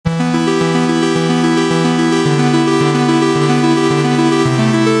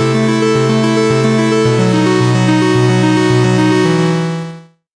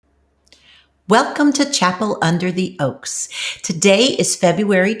Welcome to Chapel Under the Oaks. Today is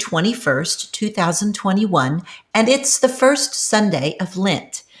February 21st, 2021, and it's the first Sunday of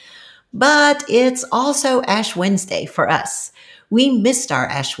Lent. But it's also Ash Wednesday for us. We missed our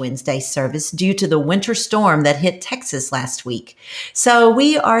Ash Wednesday service due to the winter storm that hit Texas last week. So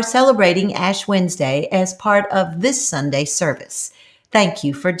we are celebrating Ash Wednesday as part of this Sunday service. Thank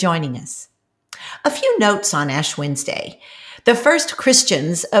you for joining us. A few notes on Ash Wednesday. The first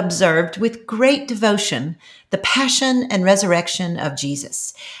Christians observed with great devotion the passion and resurrection of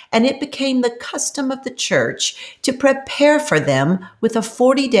Jesus, and it became the custom of the church to prepare for them with a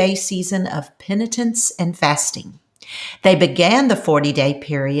 40-day season of penitence and fasting. They began the 40-day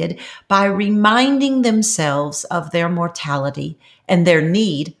period by reminding themselves of their mortality and their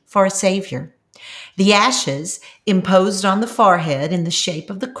need for a Savior. The ashes imposed on the forehead in the shape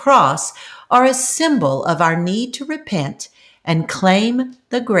of the cross are a symbol of our need to repent and claim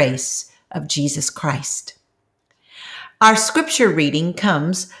the grace of Jesus Christ. Our scripture reading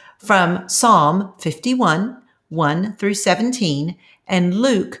comes from Psalm 51, 1 through 17, and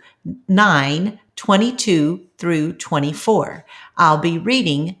Luke 9, 22 through 24. I'll be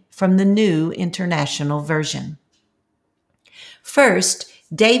reading from the New International Version. First,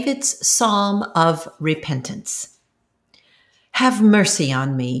 David's Psalm of Repentance. Have mercy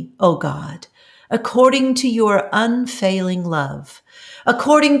on me, O God, according to your unfailing love.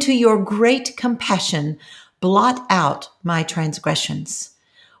 According to your great compassion, blot out my transgressions.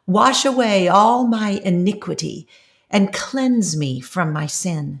 Wash away all my iniquity and cleanse me from my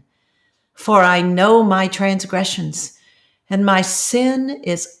sin. For I know my transgressions, and my sin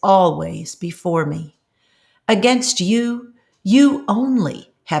is always before me. Against you, you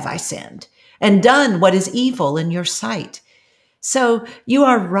only have I sinned, and done what is evil in your sight. So you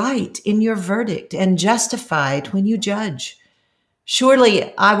are right in your verdict and justified when you judge.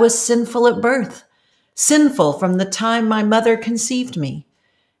 Surely I was sinful at birth, sinful from the time my mother conceived me.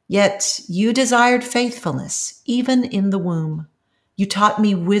 Yet you desired faithfulness even in the womb. You taught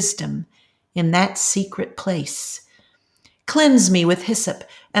me wisdom in that secret place. Cleanse me with hyssop,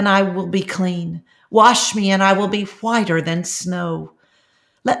 and I will be clean. Wash me, and I will be whiter than snow.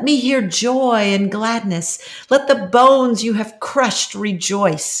 Let me hear joy and gladness. Let the bones you have crushed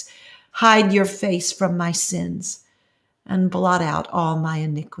rejoice. Hide your face from my sins and blot out all my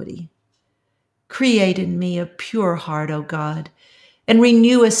iniquity. Create in me a pure heart, O God, and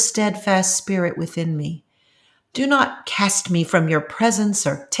renew a steadfast spirit within me. Do not cast me from your presence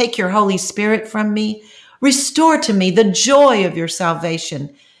or take your Holy Spirit from me. Restore to me the joy of your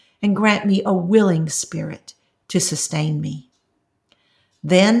salvation and grant me a willing spirit to sustain me.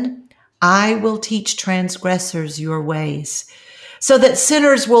 Then I will teach transgressors your ways, so that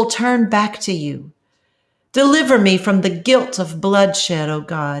sinners will turn back to you. Deliver me from the guilt of bloodshed, O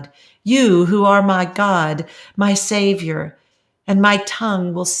God, you who are my God, my Savior, and my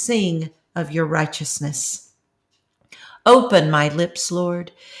tongue will sing of your righteousness. Open my lips,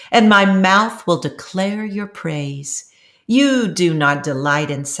 Lord, and my mouth will declare your praise. You do not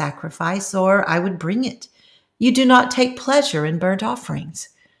delight in sacrifice, or I would bring it. You do not take pleasure in burnt offerings.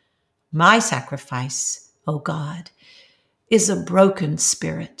 My sacrifice, O God, is a broken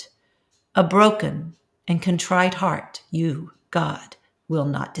spirit. A broken and contrite heart you, God, will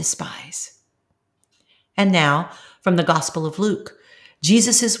not despise. And now, from the Gospel of Luke,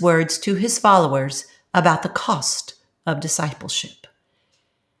 Jesus' words to his followers about the cost of discipleship.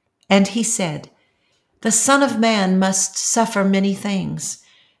 And he said, "The Son of Man must suffer many things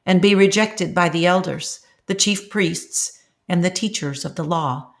and be rejected by the elders, the chief priests, and the teachers of the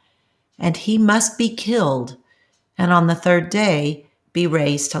law. And he must be killed, and on the third day be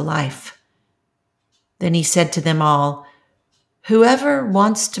raised to life." Then he said to them all, "Whoever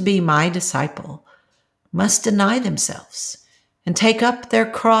wants to be my disciple must deny themselves and take up their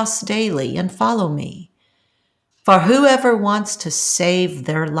cross daily and follow me. For whoever wants to save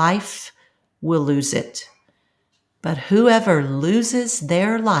their life will lose it. But whoever loses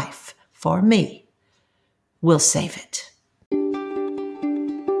their life for me will save it."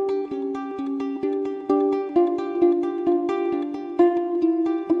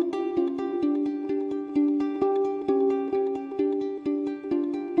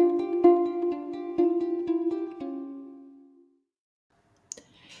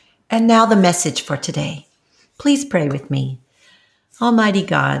 And now the message for today. Please pray with me. Almighty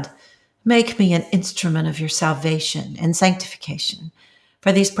God, make me an instrument of your salvation and sanctification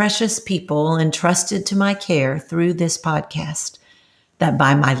for these precious people entrusted to my care through this podcast, that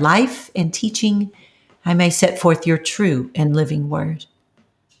by my life and teaching, I may set forth your true and living word.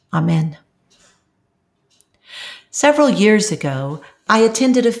 Amen. Several years ago, I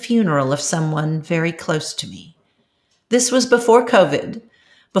attended a funeral of someone very close to me. This was before COVID,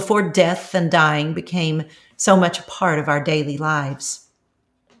 before death and dying became so much a part of our daily lives.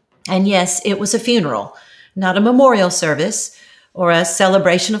 And yes, it was a funeral, not a memorial service or a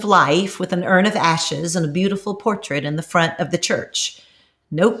celebration of life with an urn of ashes and a beautiful portrait in the front of the church.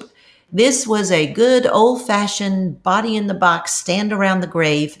 Nope. This was a good old-fashioned body-in-the-box,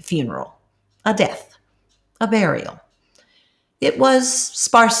 stand-around-the-grave funeral. A death. A burial. It was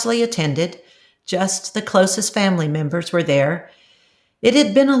sparsely attended. Just the closest family members were there. It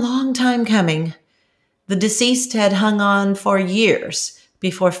had been a long time coming. The deceased had hung on for years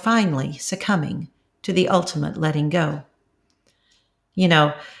before finally succumbing to the ultimate letting go. You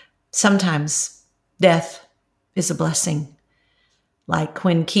know, sometimes death is a blessing. Like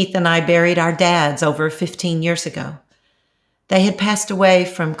when Keith and I buried our dads over 15 years ago. They had passed away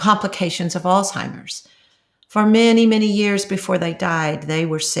from complications of Alzheimer's. For many, many years before they died, they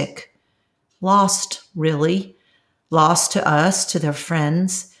were sick. Lost, really. Lost to us, to their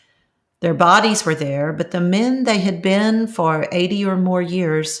friends. Their bodies were there, but the men they had been for 80 or more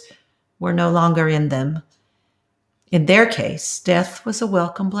years were no longer in them. In their case, death was a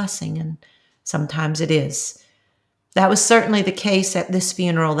welcome blessing, and sometimes it is. That was certainly the case at this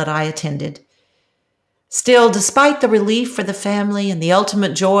funeral that I attended. Still, despite the relief for the family and the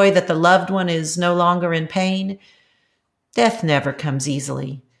ultimate joy that the loved one is no longer in pain, death never comes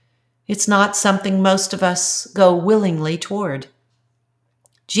easily. It's not something most of us go willingly toward.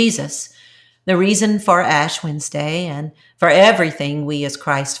 Jesus, the reason for Ash Wednesday and for everything we as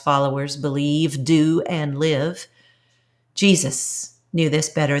Christ followers believe, do, and live, Jesus knew this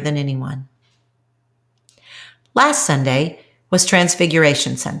better than anyone. Last Sunday was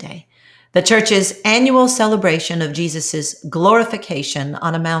Transfiguration Sunday, the church's annual celebration of Jesus' glorification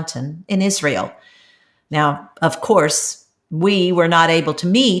on a mountain in Israel. Now, of course, we were not able to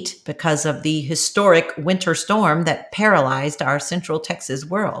meet because of the historic winter storm that paralyzed our Central Texas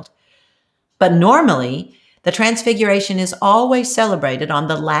world. But normally, the Transfiguration is always celebrated on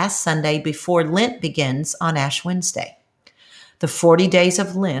the last Sunday before Lent begins on Ash Wednesday. The 40 days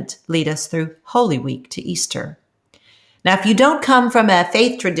of Lent lead us through Holy Week to Easter. Now, if you don't come from a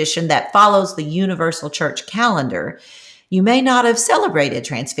faith tradition that follows the universal church calendar, you may not have celebrated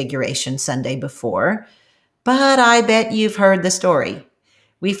Transfiguration Sunday before, but I bet you've heard the story.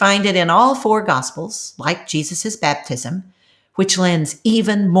 We find it in all four Gospels, like Jesus' baptism, which lends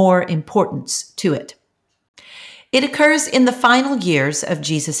even more importance to it. It occurs in the final years of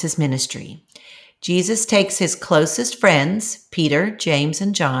Jesus' ministry. Jesus takes his closest friends, Peter, James,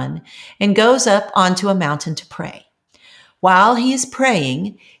 and John, and goes up onto a mountain to pray. While he is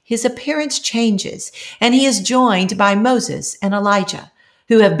praying, his appearance changes, and he is joined by Moses and Elijah,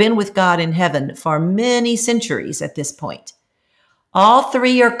 who have been with God in heaven for many centuries at this point. All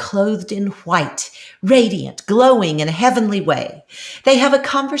three are clothed in white, radiant, glowing in a heavenly way. They have a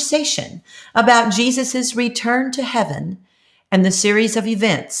conversation about Jesus' return to heaven and the series of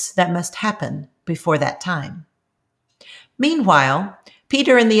events that must happen before that time. Meanwhile,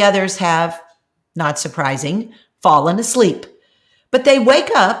 Peter and the others have, not surprising, fallen asleep. But they wake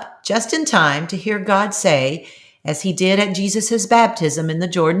up just in time to hear God say, as he did at Jesus' baptism in the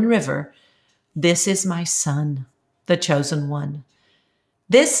Jordan River, "This is my son, the chosen one."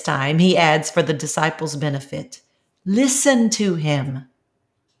 This time he adds for the disciples' benefit, "Listen to him."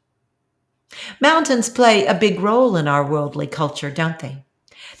 Mountains play a big role in our worldly culture, don't they?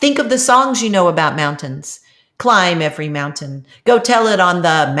 Think of the songs you know about mountains. Climb every mountain. Go tell it on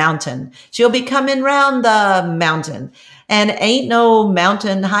the mountain. She'll be coming round the mountain. And ain't no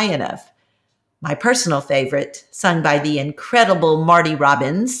mountain high enough. My personal favorite, sung by the incredible Marty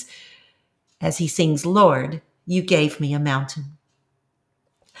Robbins, as he sings, "Lord, you gave me a mountain."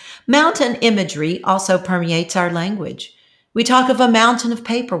 Mountain imagery also permeates our language. We talk of a mountain of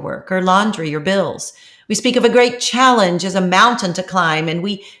paperwork or laundry or bills. We speak of a great challenge as a mountain to climb, and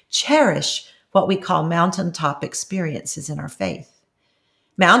we cherish what we call mountaintop experiences in our faith.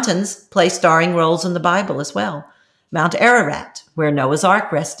 Mountains play starring roles in the Bible as well. Mount Ararat, where Noah's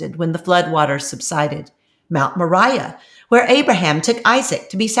Ark rested when the floodwaters subsided. Mount Moriah, where Abraham took Isaac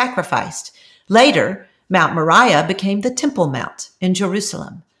to be sacrificed. Later, Mount Moriah became the Temple Mount in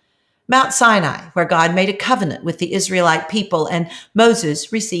Jerusalem. Mount Sinai, where God made a covenant with the Israelite people and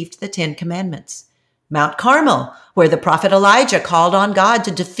Moses received the 10 Commandments. Mount Carmel, where the prophet Elijah called on God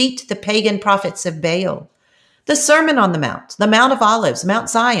to defeat the pagan prophets of Baal. The Sermon on the Mount of Olives, Mount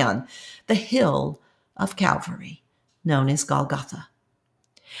Zion, the hill of Calvary, known as Golgotha.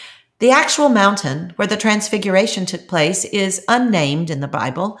 The actual mountain where the Transfiguration took place is unnamed in the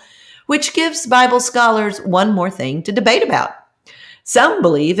Bible, which gives Bible scholars one more thing to debate about. Some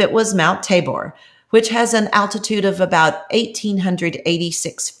believe it was Mount Tabor, which has an altitude of about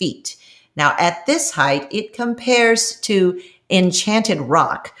 1,886 feet. Now, at this height, it compares to Enchanted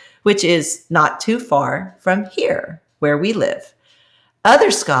Rock, which is not too far from here, where we live.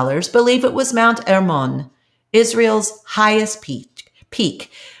 Other scholars believe it was Mount Hermon, Israel's highest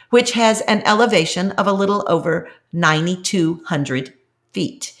peak, which has an elevation of a little over 9,200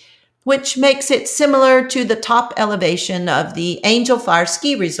 feet, which makes it similar to the top elevation of the Angel Fire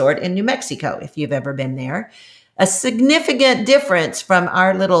Ski Resort in New Mexico, if you've ever been there. A significant difference from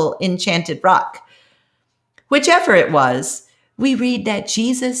our little Enchanted Rock. Whichever it was, we read that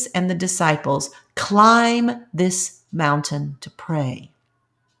Jesus and the disciples climb this mountain to pray.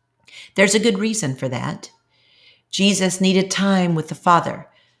 There's a good reason for that. Jesus needed time with the Father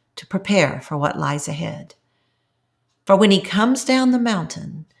to prepare for what lies ahead. For when he comes down the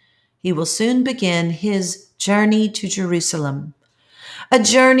mountain, he will soon begin his journey to Jerusalem, a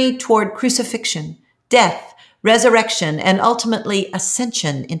journey toward crucifixion, death, resurrection, and ultimately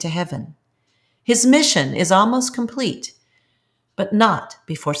ascension into heaven. His mission is almost complete, but not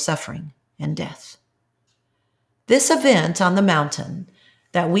before suffering and death. This event on the mountain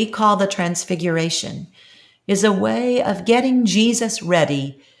that we call the Transfiguration is a way of getting Jesus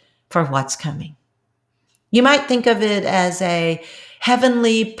ready for what's coming. You might think of it as a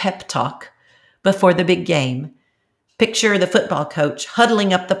heavenly pep talk before the big game. Picture the football coach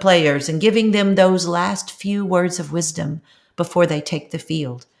huddling up the players and giving them those last few words of wisdom before they take the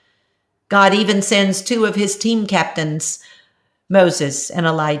field. God even sends two of his team captains, Moses and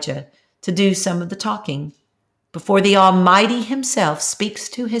Elijah, to do some of the talking before the Almighty himself speaks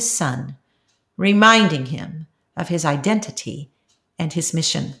to his Son, reminding him of his identity and his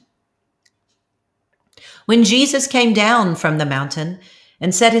mission. When Jesus came down from the mountain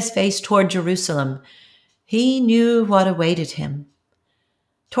and set his face toward Jerusalem, he knew what awaited him: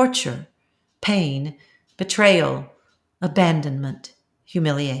 torture, pain, betrayal, abandonment,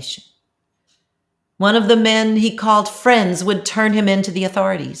 humiliation. One of the men he called friends would turn him into the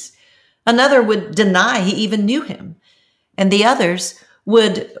authorities. Another would deny he even knew him. And the others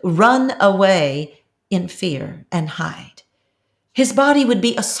would run away in fear and hide. His body would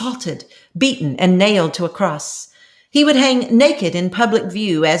be assaulted, beaten, and nailed to a cross. He would hang naked in public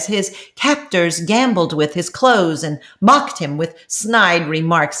view as his captors gambled with his clothes and mocked him with snide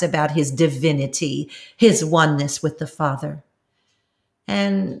remarks about his divinity, his oneness with the Father.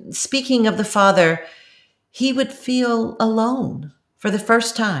 And speaking of the Father, he would feel alone for the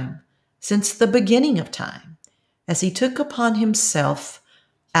first time since the beginning of time, as he took upon himself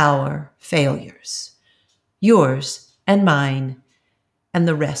our failures, yours and mine, and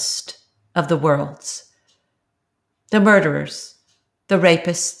the rest of the world's. The murderers, the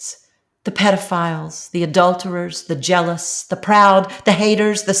rapists, the pedophiles, the adulterers, the jealous, the proud, the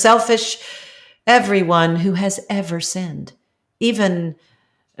haters, the selfish, everyone who has ever sinned, even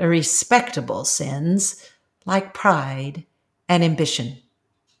respectable sins like pride and ambition.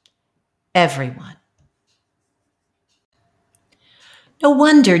 Everyone. No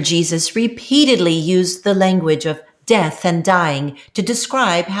wonder Jesus repeatedly used the language of death and dying to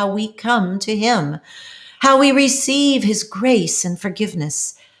describe how we come to him, how we receive his grace and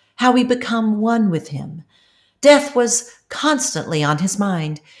forgiveness, how we become one with him. Death was constantly on his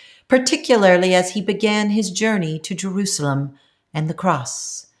mind, particularly as he began his journey to Jerusalem and the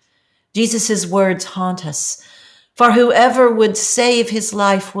cross. Jesus' words haunt us. For whoever would save his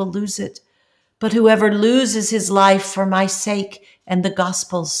life will lose it, but whoever loses his life for my sake and the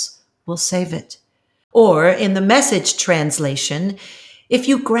gospel's will save it. Or in the Message translation, if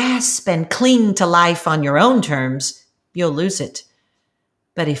you grasp and cling to life on your own terms, you'll lose it.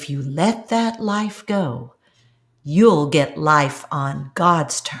 But if you let that life go, you'll get life on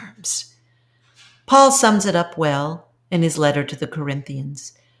God's terms. Paul sums it up well in his letter to the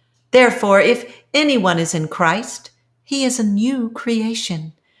Corinthians. Therefore, if anyone is in Christ, he is a new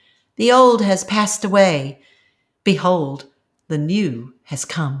creation. The old has passed away. Behold, the new has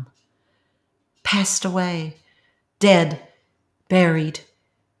come. Passed away, dead, buried.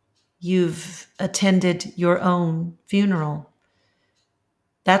 You've attended your own funeral.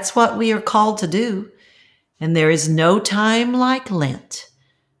 That's what we are called to do. And there is no time like Lent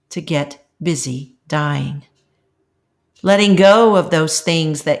to get busy dying. Letting go of those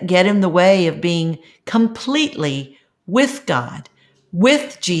things that get in the way of being completely with God,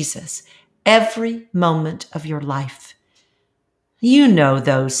 with Jesus, every moment of your life. You know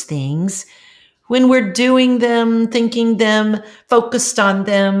those things. When we're doing them, thinking them, focused on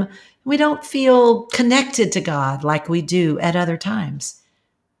them, we don't feel connected to God like we do at other times.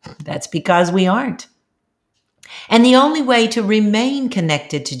 That's because we aren't. And the only way to remain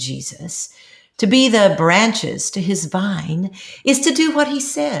connected to Jesus, to be the branches to his vine, is to do what he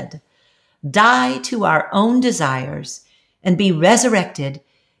said: die to our own desires and be resurrected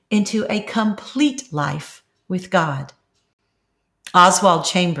into a complete life with God. Oswald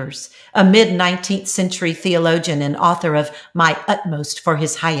Chambers, a mid-19th century theologian and author of My Utmost for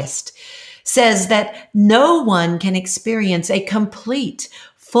His Highest, says that no one can experience a complete,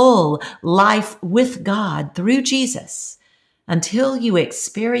 full life with God through Jesus until you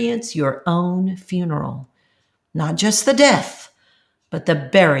experience your own funeral, not just the death, but the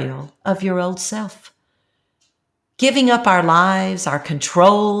burial of your old self. Giving up our lives, our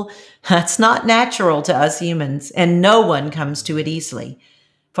control, that's not natural to us humans, and no one comes to it easily.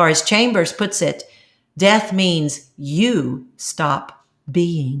 For as Chambers puts it, death means you stop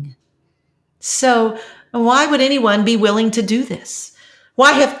being. So why would anyone be willing to do this?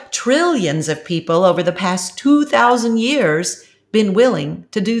 Why have trillions of people over the past 2,000 years been willing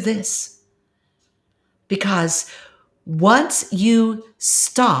to do this? Because once you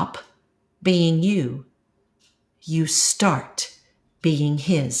stop being you, you start being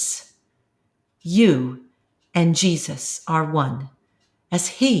his. You and Jesus are one, as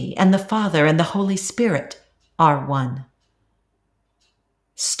he and the Father and the Holy Spirit are one.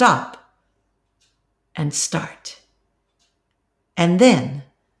 Stop and start. And then,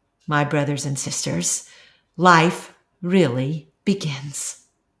 my brothers and sisters, life really begins.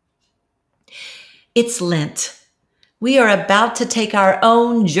 It's Lent. We are about to take our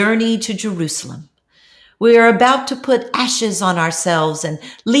own journey to Jerusalem. We are about to put ashes on ourselves and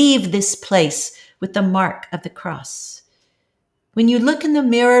leave this place with the mark of the cross. When you look in the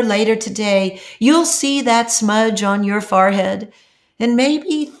mirror later today, you'll see that smudge on your forehead and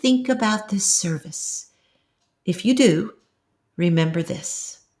maybe think about this service. If you do, remember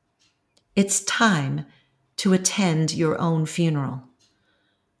this: it's time to attend your own funeral,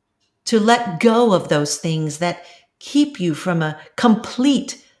 to let go of those things that keep you from a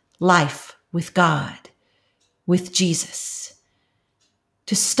complete life with God, with Jesus,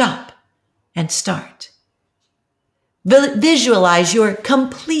 to stop and start. Visualize your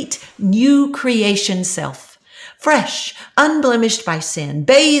complete new creation self, fresh, unblemished by sin,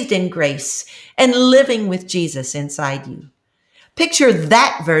 bathed in grace, and living with Jesus inside you. Picture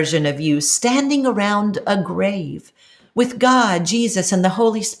that version of you standing around a grave with God, Jesus, and the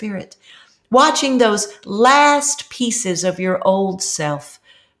Holy Spirit, watching those last pieces of your old self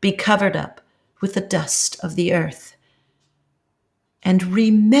be covered up with the dust of the earth. And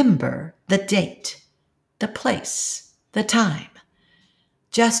remember the date, the place, the time,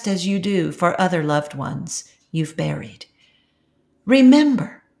 just as you do for other loved ones you've buried.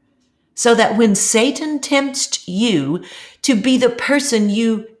 Remember, so that when Satan tempts you to be the person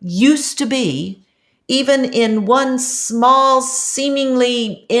you used to be, even in one small,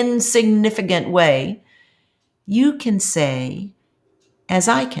 seemingly insignificant way, you can say, as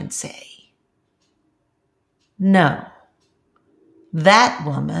I can say, no, that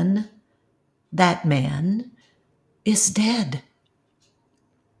woman, that man is dead.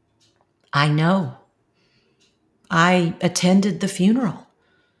 I know. I attended the funeral.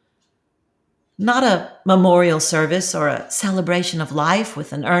 Not a memorial service or a celebration of life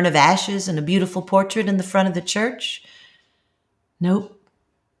with an urn of ashes and a beautiful portrait in the front of the church. Nope.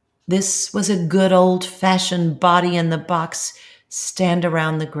 This was a good old-fashioned body in the box, stand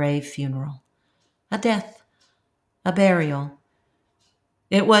around the grave funeral. A death, a burial.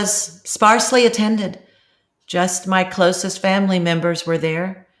 It was sparsely attended. Just my closest family members were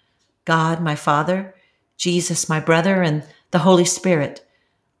there. God, my Father, Jesus, my brother, and the Holy Spirit,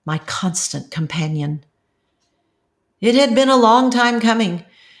 my constant companion. It had been a long time coming.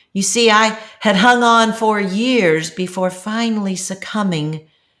 You see, I had hung on for years before finally succumbing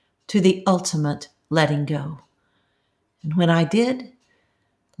to the ultimate letting go. And when I did,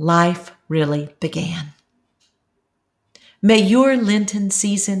 life really began. May your Lenten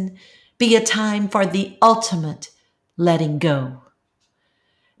season be a time for the ultimate letting go.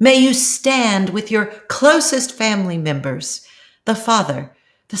 May you stand with your closest family members, the Father,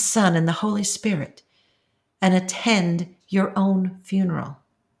 the Son, and the Holy Spirit, and attend your own funeral.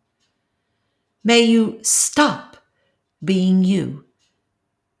 May you stop being you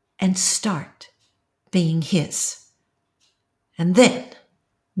and start being His. And then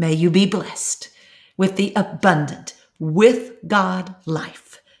may you be blessed with the abundant, with God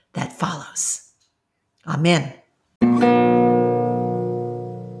life that follows. Amen.